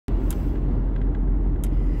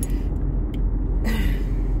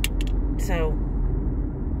So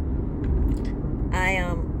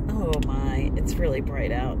oh my, it's really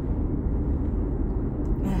bright out.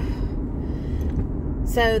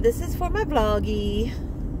 So this is for my vloggy.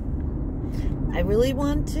 I really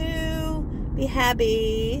want to be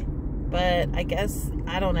happy, but I guess,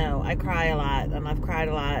 I don't know. I cry a lot, and I've cried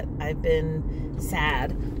a lot. I've been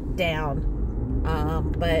sad, down.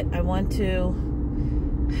 But I want to,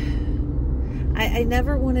 I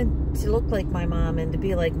never wanted to look like my mom and to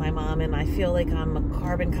be like my mom, and I feel like I'm a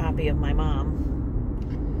carbon copy of my mom.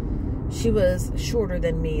 She was shorter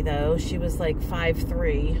than me, though. She was like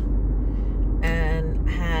 5'3", and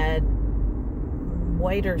had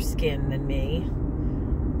whiter skin than me,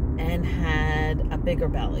 and had a bigger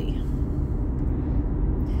belly,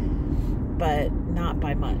 but not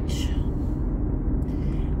by much.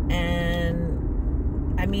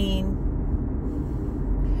 And I mean,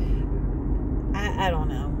 I don't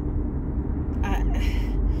know.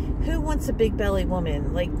 Who wants a big belly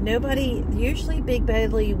woman? Like, nobody. Usually big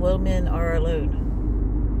belly women are alone.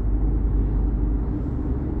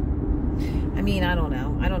 I mean, I don't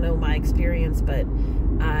know. I don't know my experience, but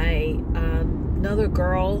another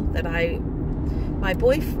girl that my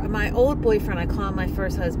old boyfriend, I call him my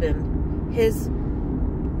first husband, his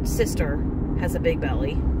sister has a big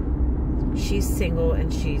belly. She's single,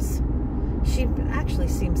 and she actually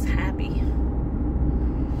seems happy.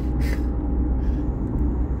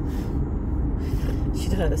 She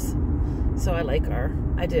does. So I like her.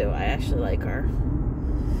 I do. I actually like her.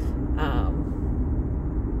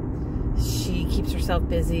 She keeps herself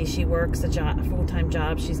busy. She works a full-time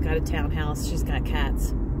job. She's got a townhouse. She's got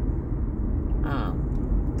cats.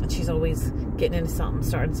 And she's always getting into something,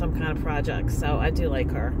 starting some kind of project. So I do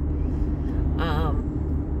like her.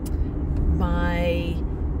 My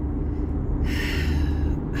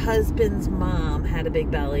husband's mom had a big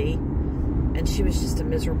belly, and she was just a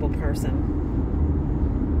miserable person.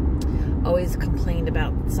 Always complained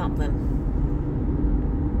about something.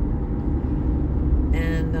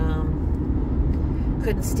 And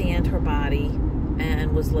couldn't stand her body,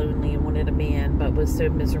 and was lonely and wanted a man, but was so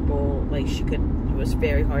miserable, like it was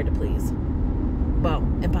very hard to please. Well,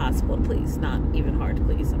 impossible to please. Not even hard to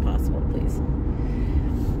please, impossible to please.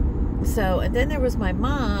 So, and then there was my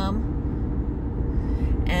mom,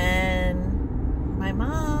 and my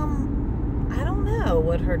mom, I don't know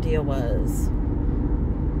what her deal was.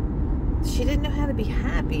 She didn't know how to be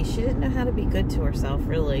happy. She didn't know how to be good to herself,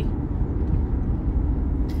 really.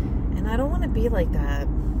 And I don't want to be like that.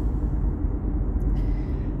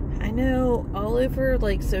 I know all over,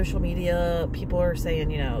 like, social media, people are saying,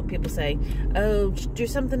 you know, people say, oh, do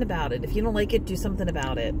something about it. If you don't like it, do something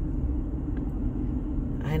about it.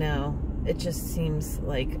 I know. It just seems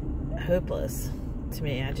like hopeless to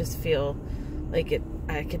me. I just feel like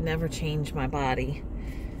I could never change my body.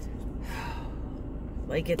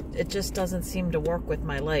 Like, it just doesn't seem to work with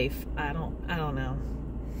my life. I don't know.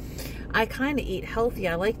 I kind of eat healthy.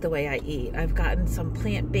 I like the way I eat. I've gotten some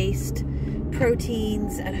plant-based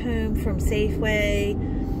proteins at home from Safeway.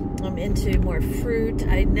 I'm into more fruit.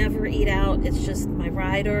 I never eat out. It's just my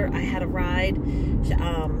rider. I had a ride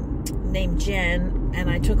named Jen, and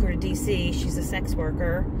I took her to DC. She's a sex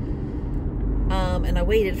worker. And I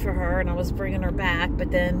waited for her, and I was bringing her back,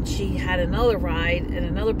 but then she had another ride in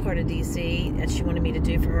another part of DC that she wanted me to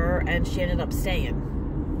do for her, and she ended up staying.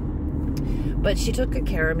 But she took good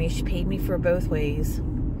care of me. She paid me for both ways.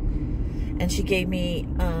 And she gave me,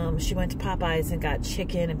 she went to Popeyes and got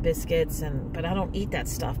chicken and biscuits, but I don't eat that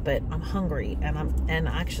stuff, but I'm hungry, and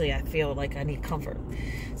actually I feel like I need comfort.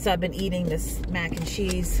 So I've been eating this mac and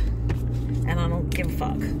cheese, and I don't give a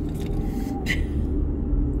fuck.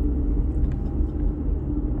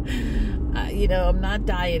 You know, I'm not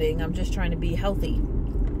dieting. I'm just trying to be healthy.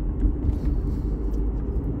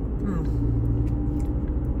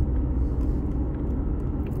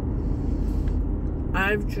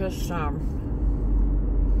 I've just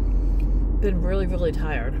been really, really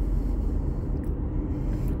tired.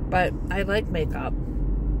 But I like makeup.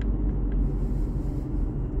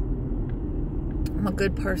 I'm a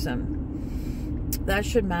good person. That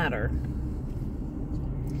should matter.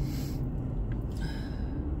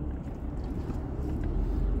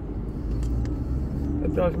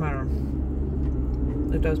 It does matter.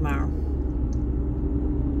 It does matter.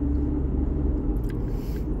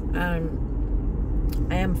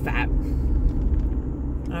 I am fat.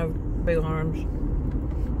 I have big arms,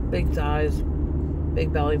 big thighs,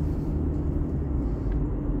 big belly.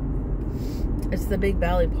 It's the big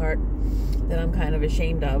belly part that I'm kind of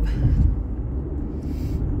ashamed of.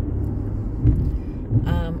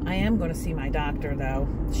 I am going to see my doctor, though.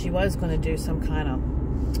 She was going to do some kind of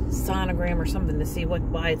sonogram or something to see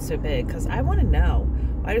why it's so big, because I want to know,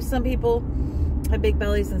 why do some people have big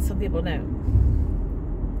bellies and some people don't?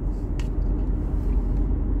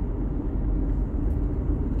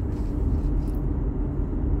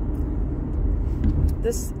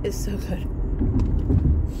 This is so good.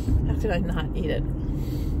 How could I not eat it?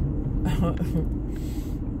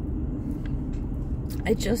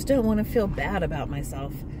 I just don't want to feel bad about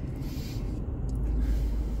myself.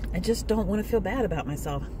 I just don't want to feel bad about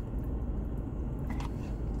myself.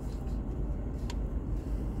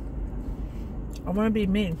 I want to be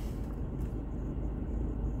me.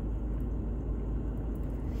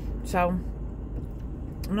 So,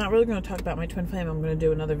 I'm not really going to talk about my twin flame. I'm going to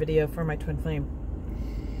do another video for my twin flame.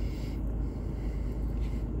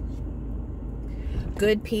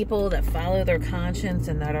 Good people that follow their conscience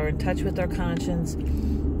and that are in touch with their conscience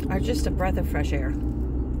are just a breath of fresh air.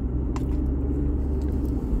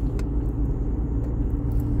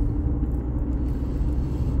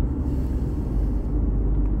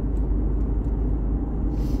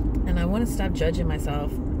 And I want to stop judging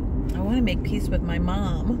myself. I want to make peace with my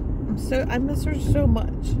mom. I miss her so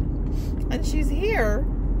much. And she's here,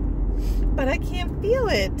 but I can't feel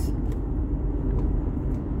it.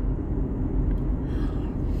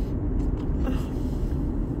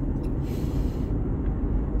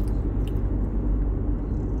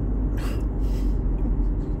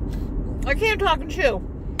 I can't talk and chew.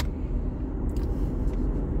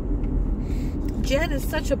 Jen is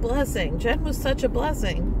such a blessing. Jen was such a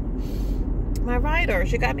blessing. My rider,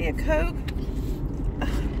 she got me a Coke.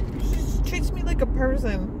 She treats me like a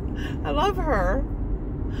person. I love her.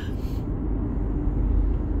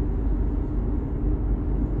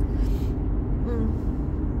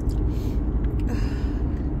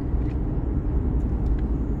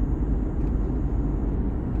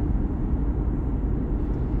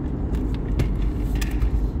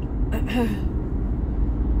 I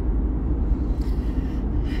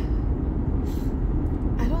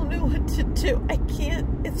don't know what to do. I can't.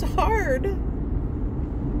 It's hard.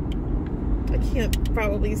 I can't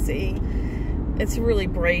probably see. It's really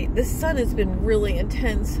bright. This sun has been really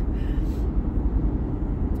intense.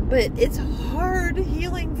 But it's hard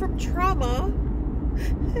healing from trauma.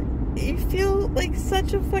 You feel like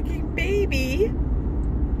such a fucking baby.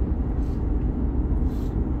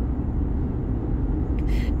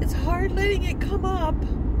 It's hard letting it come up.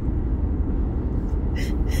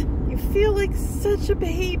 You feel like such a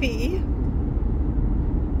baby.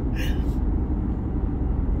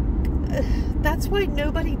 That's why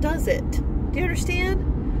nobody does it. Do you understand?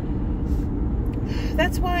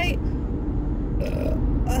 That's why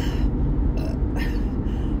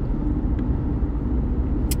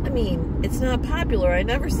I mean, it's not popular. I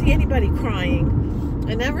never see anybody crying.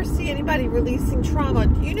 I never see anybody releasing trauma.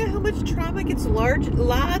 Do you know how much trauma gets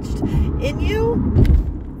lodged in you?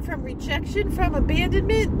 From rejection, from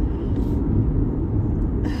abandonment?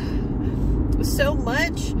 So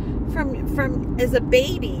much from as a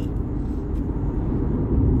baby.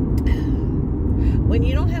 When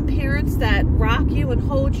you don't have parents that rock you and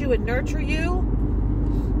hold you and nurture you,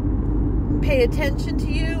 pay attention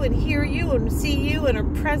to you and hear you and see you and are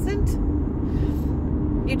present,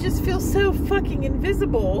 you just feel so fucking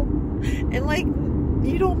invisible and like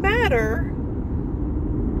you don't matter.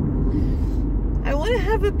 I want to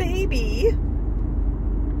have a baby.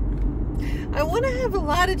 I want to have a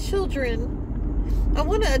lot of children. I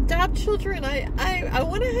want to adopt children. I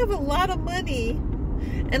want to have a lot of money,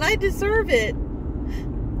 and I deserve it.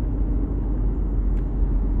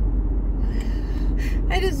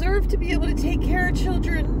 I deserve to be able to take care of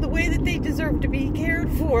children the way that they deserve to be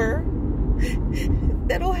cared for.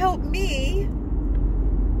 That'll help me.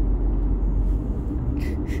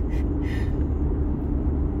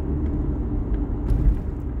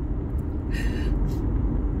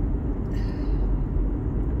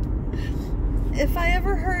 If I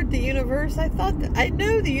ever heard the universe, I thought that I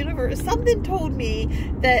know the universe. Something told me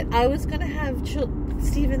that I was going to have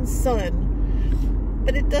Stephen's son.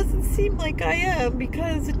 But it doesn't seem like I am,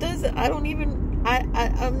 because it doesn't, I don't even,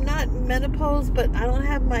 I'm not menopause, but I don't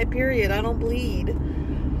have my period. I don't bleed.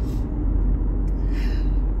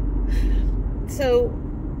 So,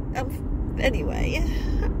 anyway,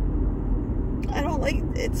 I don't like,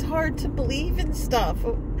 it's hard to believe in stuff.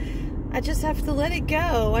 I just have to let it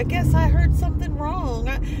go. I guess I heard something wrong.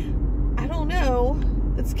 I don't know.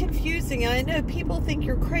 It's confusing, and I know people think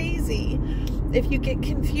you're crazy if you get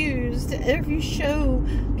confused, if you show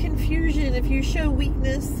confusion, if you show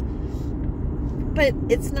weakness. But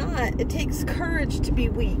it's not. It takes courage to be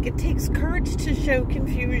weak. It takes courage to show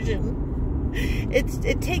confusion.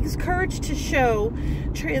 It takes courage to show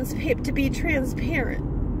to be transparent.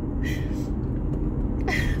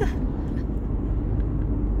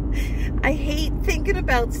 I hate thinking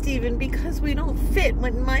about Steven because we don't fit.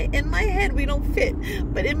 In my head we don't fit,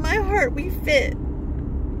 but in my heart we fit.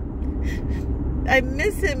 I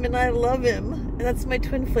miss him and I love him, and that's my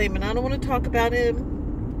twin flame, and I don't want to talk about him.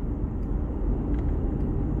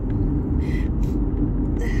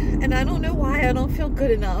 And I don't know why I don't feel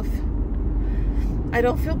good enough. I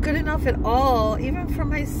don't feel good enough at all, even for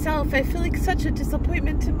myself. I feel like such a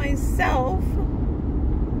disappointment to myself.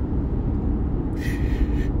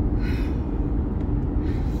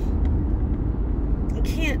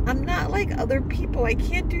 I'm not like other people. I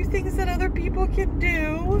can't do things that other people can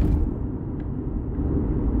do.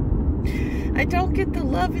 I don't get the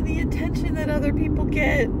love and the attention that other people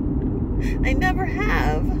get. I never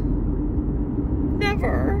have.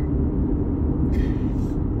 Never.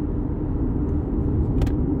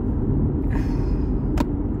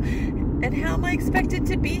 And how am I expected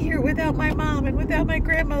to be here without my mom and without my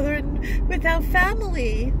grandmother and without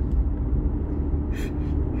family?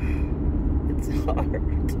 It's hard.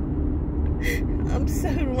 I'm so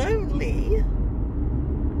lonely.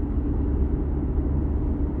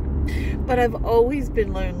 But I've always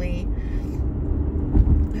been lonely.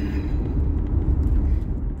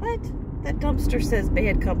 What? That dumpster says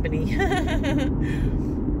bad company.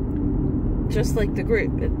 Just like the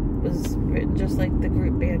group. It was written just like the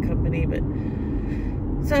group, bad company. But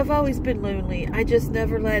so I've always been lonely. I just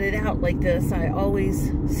never let it out like this. I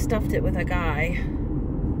always stuffed it with a guy.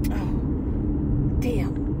 Oh,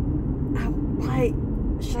 damn. Why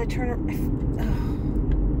should I turn around?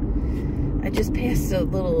 Oh. I just passed a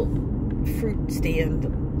little fruit stand,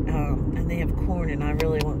 and they have corn, and I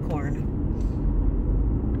really want corn.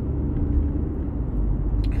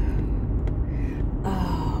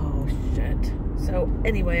 Oh, shit. So,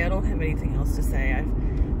 anyway, I don't have anything else to say. I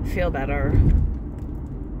feel better.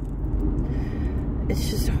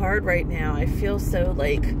 It's just hard right now. I feel so,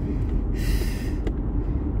 like,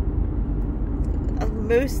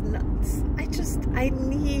 most nuts. I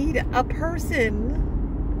need a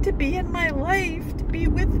person to be in my life, to be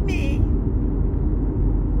with me.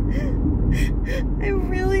 I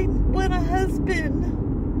really want a husband.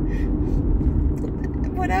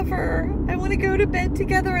 Whatever. I want to go to bed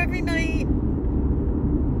together every night.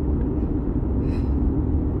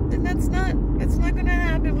 And that's not going to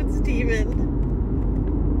happen with Steven.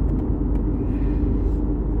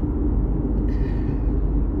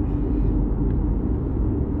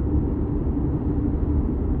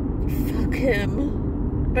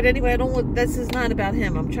 Him. But anyway, this is not about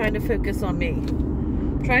him. I'm trying to focus on me.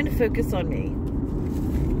 I'm trying to focus on me.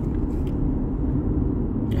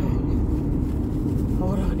 Oh,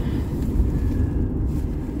 hold on.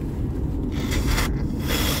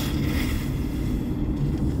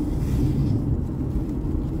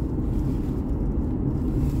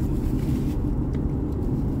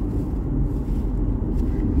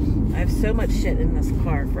 I have so much shit in this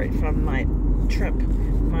car right from my trip.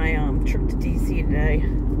 Trip to DC today,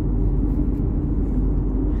 and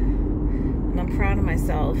I'm proud of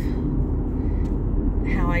myself,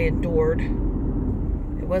 how I endured.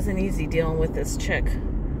 It wasn't easy dealing with this chick.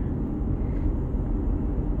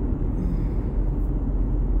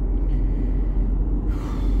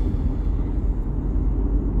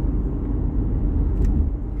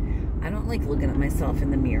 I don't like looking at myself in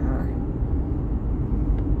the mirror.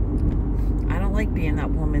 I don't like being that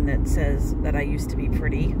woman that says that I used to be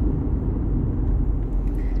pretty.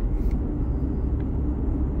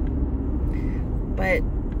 But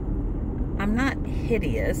I'm not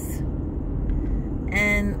hideous,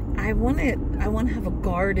 and I want to have a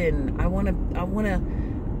garden. I want to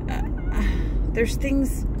there's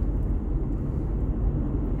things.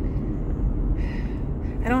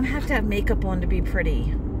 I don't have to have makeup on to be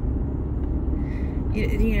pretty.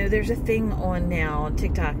 You know, there's a thing on now on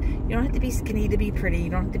TikTok. You don't have to be skinny to be pretty. You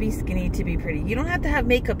don't have to be skinny to be pretty. You don't have to have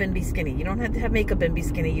makeup and be skinny. You don't have to have makeup and be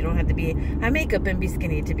skinny. You don't have to have makeup and be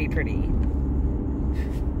skinny to be pretty.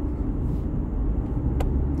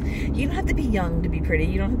 You don't have to be young to be pretty.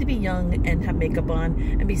 You don't have to be young and have makeup on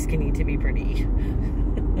and be skinny to be pretty.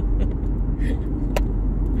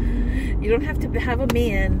 You don't have to have a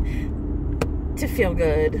man to feel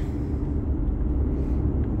good.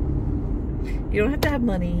 You don't have to have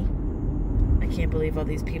money. I can't believe all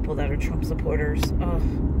these people that are Trump supporters. Oh,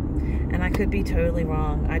 and I could be totally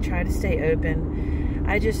wrong. I try to stay open.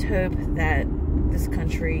 I just hope that this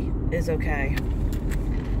country is okay.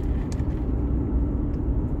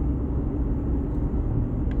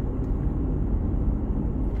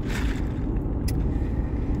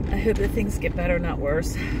 I hope that things get better, not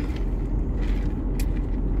worse.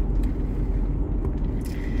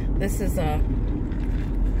 This is a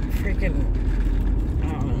freaking,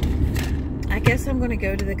 I don't know. I guess I'm going to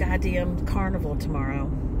go to the goddamn carnival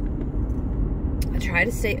tomorrow. I try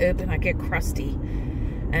to stay open. I get crusty.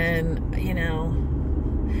 And, you know,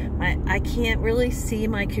 I can't really see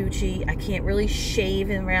my coochie. I can't really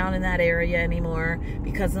shave around in that area anymore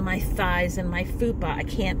because of my thighs and my fupa. I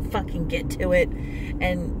can't fucking get to it.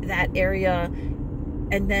 And that area,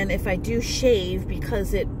 and then if I do shave,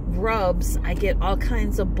 because it rubs, I get all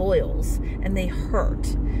kinds of boils and they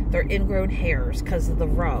hurt. They're ingrown hairs because of the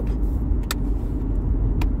rub.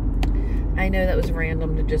 I know that was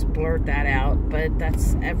random to just blurt that out, but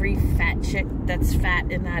that's every fat chick that's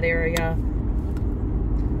fat in that area.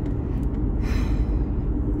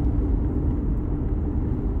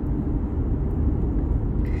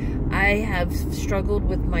 I have struggled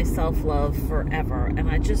with my self-love forever, and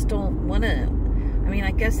I just don't want to. I mean,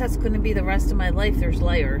 I guess that's going to be the rest of my life. There's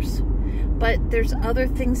layers. But there's other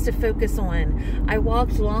things to focus on. I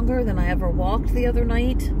walked longer than I ever walked the other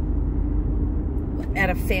night at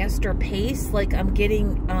a faster pace. Like, I'm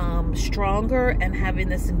getting stronger and having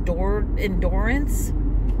this endurance.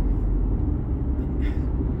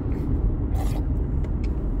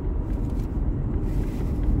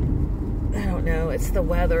 I don't know. It's the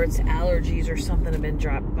weather. It's allergies or something have been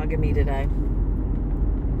bugging me today.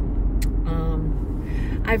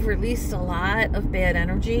 I've released a lot of bad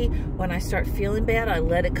energy. When I start feeling bad, I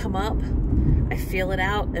let it come up. I feel it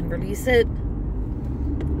out and release it.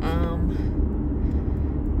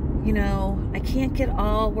 You know, I can't get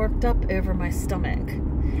all worked up over my stomach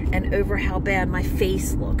and over how bad my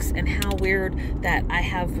face looks and how weird that I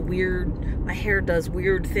have my hair does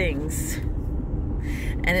weird things.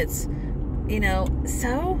 And it's, you know,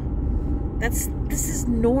 so this is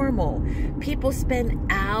normal. People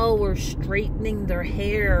spend hours straightening their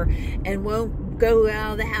hair and won't go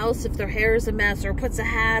out of the house if their hair is a mess, or puts a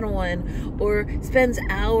hat on, or spends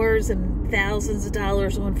hours and thousands of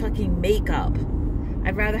dollars on fucking makeup.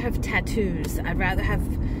 I'd rather have tattoos. I'd rather have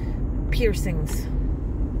piercings.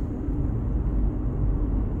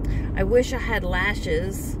 I wish I had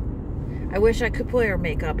lashes. I wish I could wear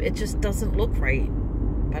makeup. It just doesn't look right.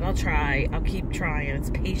 But I'll try. I'll keep trying. It's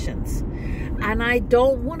patience. And I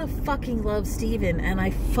don't want to fucking love Steven. And I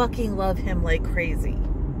fucking love him like crazy.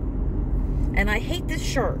 And I hate this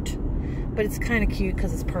shirt. But it's kind of cute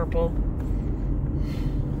because it's purple.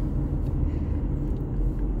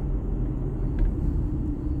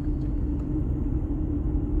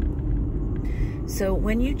 So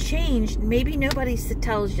when you change, maybe nobody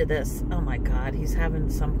tells you this. Oh my God, he's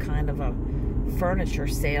having some kind of a furniture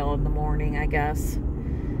sale in the morning, I guess.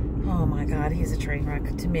 Oh my God, he's a train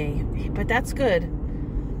wreck to me. But that's good.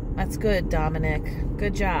 That's good, Dominic.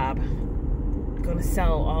 Good job. Gonna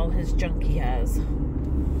sell all his junk he has.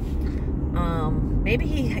 Maybe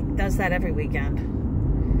he does that every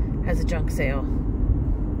weekend. Has a junk sale.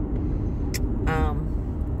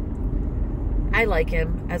 I like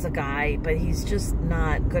him as a guy, but he's just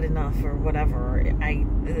not good enough or whatever.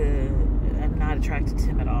 I'm not attracted to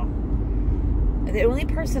him at all. The only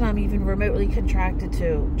person I'm even remotely attracted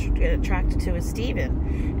to is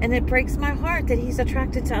Steven. And it breaks my heart that he's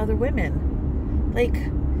attracted to other women. Like,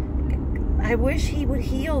 I wish he would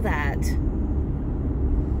heal that.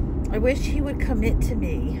 I wish he would commit to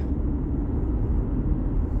me.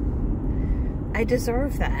 I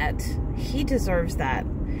deserve that. He deserves that.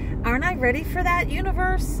 Aren't I ready for that,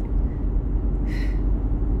 universe?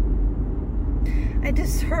 I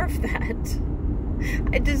deserve that.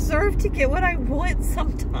 I deserve to get what I want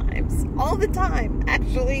sometimes. All the time,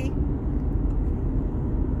 actually.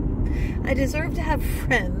 I deserve to have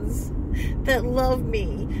friends that love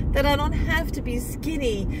me. That I don't have to be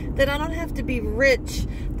skinny. That I don't have to be rich.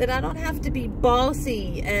 That I don't have to be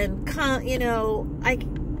bossy. And, you know, I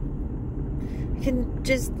can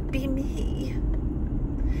just be me.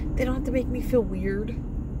 They don't have to make me feel weird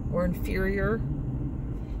or inferior.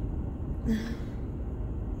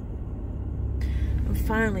 I'm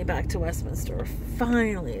finally back to Westminster.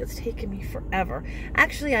 Finally. It's taken me forever.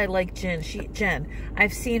 Actually, I like Jen. Jen,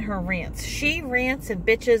 I've seen her rants. She rants and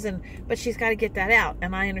bitches, but she's got to get that out.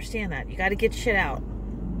 And I understand that. You got to get shit out.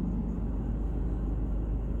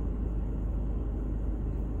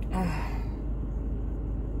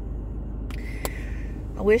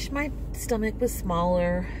 I wish my stomach was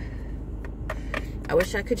smaller. I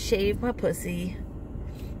wish I could shave my pussy.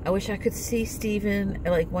 I wish I could see Steven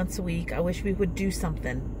like once a week. I wish we would do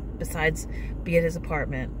something besides be at his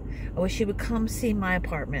apartment. I wish he would come see my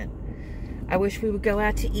apartment. I wish we would go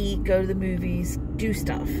out to eat, go to the movies, do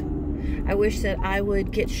stuff. I wish that I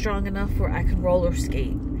would get strong enough where I can roller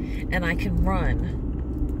skate and I can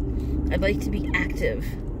run. I'd like to be active.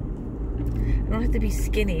 I don't have to be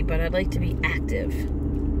skinny, but I'd like to be active.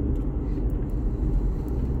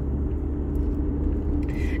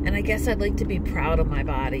 And I guess I'd like to be proud of my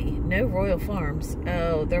body. No Royal Farms.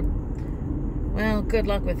 Oh, well, good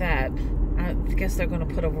luck with that. I guess they're going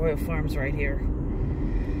to put a Royal Farms right here.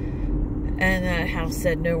 And that house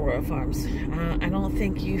said no Royal Farms. I don't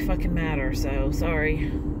think you fucking matter, so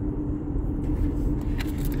sorry.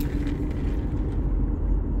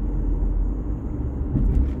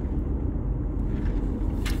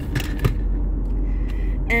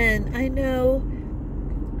 And I know,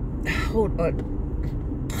 hold on.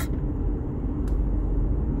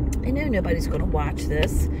 I know nobody's going to watch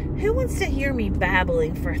this. Who wants to hear me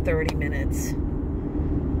babbling for 30 minutes?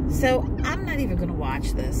 So I'm not even going to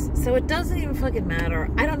watch this. So it doesn't even fucking matter.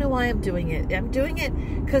 I don't know why I'm doing it. I'm doing it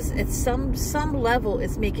because at some level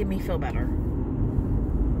it's making me feel better.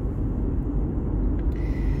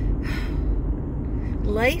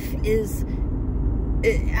 Life is,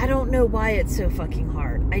 I don't know why it's so fucking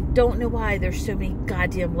hard. I don't know why there's so many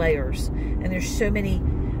goddamn layers and there's so many,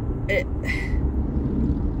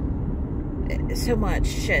 so much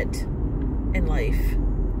shit in life.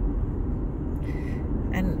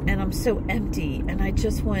 And I'm so empty, and I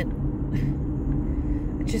just want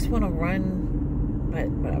to run, but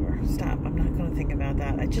whatever, stop, I'm not going to think about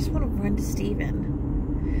that. I just want to run to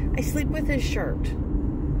Steven. I sleep with his shirt.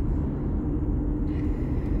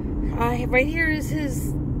 Right here is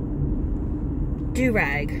his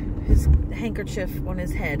do-rag, his handkerchief on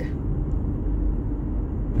his head.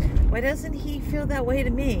 Why doesn't he feel that way to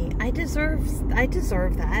me? I deserve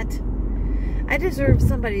that. I deserve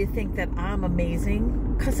somebody to think that I'm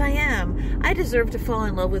amazing, because I am. I deserve to fall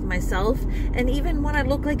in love with myself, and even when I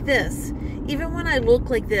look like this, even when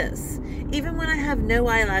I have no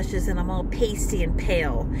eyelashes and I'm all pasty and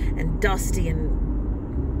pale and dusty and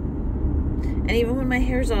even when my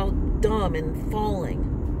hair's all dumb and falling.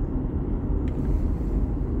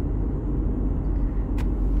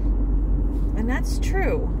 And that's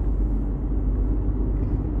true.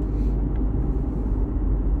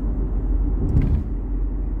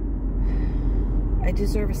 I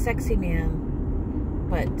deserve a sexy man,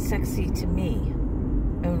 but sexy to me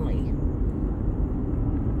only.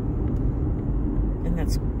 And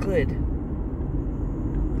that's good.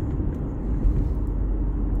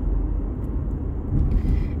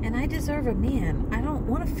 And I deserve a man. I don't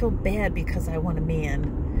want to feel bad because I want a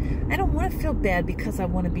man. I don't want to feel bad because I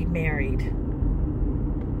want to be married.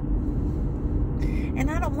 And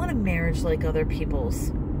I don't want a marriage like other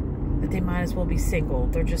people's, that they might as well be single.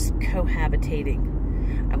 They're just cohabitating.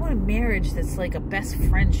 I want a marriage that's like a best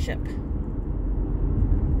friendship,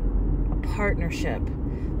 a partnership,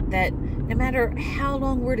 that no matter how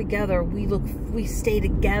long we're together, we stay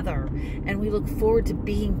together, and we look forward to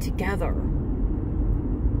being together.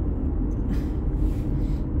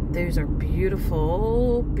 Those are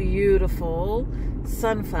beautiful, beautiful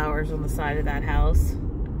sunflowers on the side of that house.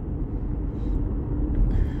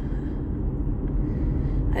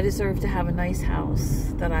 I deserve to have a nice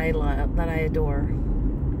house that I love, that I adore.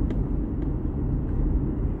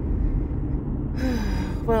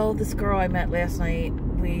 Well, this girl I met last night,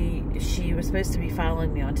 she was supposed to be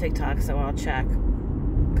following me on TikTok, so I'll check,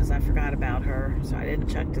 because I forgot about her, so I didn't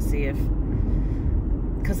check to see if,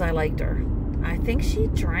 because I liked her. I think she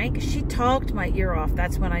drank, she talked my ear off.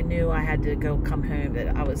 That's when I knew I had to come home,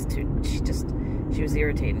 that I was too, she was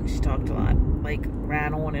irritating. She talked a lot, like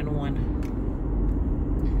ran on and on.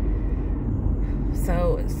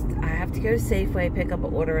 So I have to go to Safeway, pick up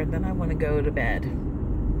an order, and then I want to go to bed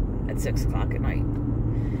at 6 o'clock at night.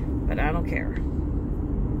 But I don't care.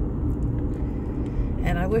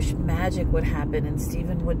 And I wish magic would happen and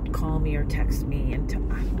Steven would call me or text me. And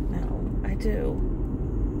I don't know. I do.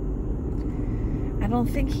 I don't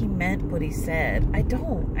think he meant what he said. I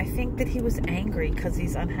don't. I think that he was angry because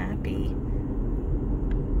he's unhappy.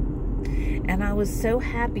 And I was so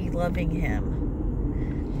happy loving him.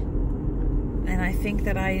 And I think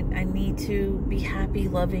that I need to be happy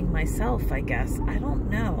loving myself, I guess. I don't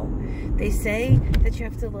know. They say that you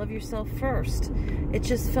have to love yourself first. It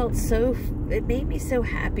just felt so, it made me so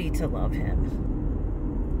happy to love him.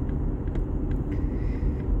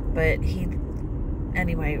 But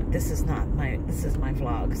anyway, this is my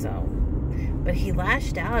vlog, so. But he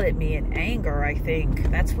lashed out at me in anger, I think.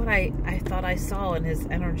 That's what I thought I saw in his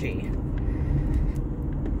energy.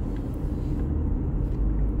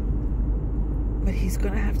 But he's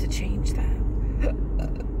going to have to change that.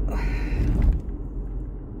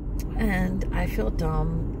 And I feel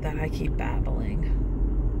dumb that I keep babbling.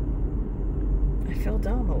 I feel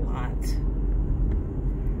dumb a lot.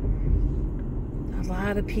 A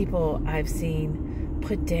lot of people I've seen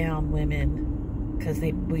put down women because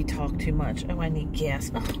we talk too much. Oh, I need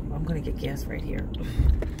gas. Oh, I'm going to get gas right here.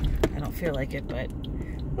 I don't feel like it, but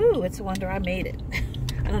ooh, it's a wonder I made it.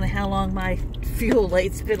 I don't know how long my fuel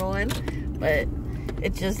light's been on, but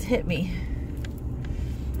it just hit me.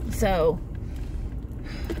 So,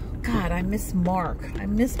 God, I miss Mark. I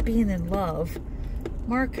miss being in love.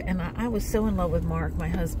 Mark, and I was so in love with Mark, my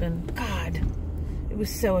husband. God, it was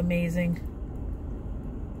so amazing.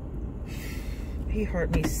 He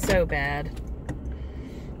hurt me so bad.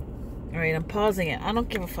 All right, I'm pausing it. I don't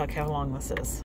give a fuck how long this is.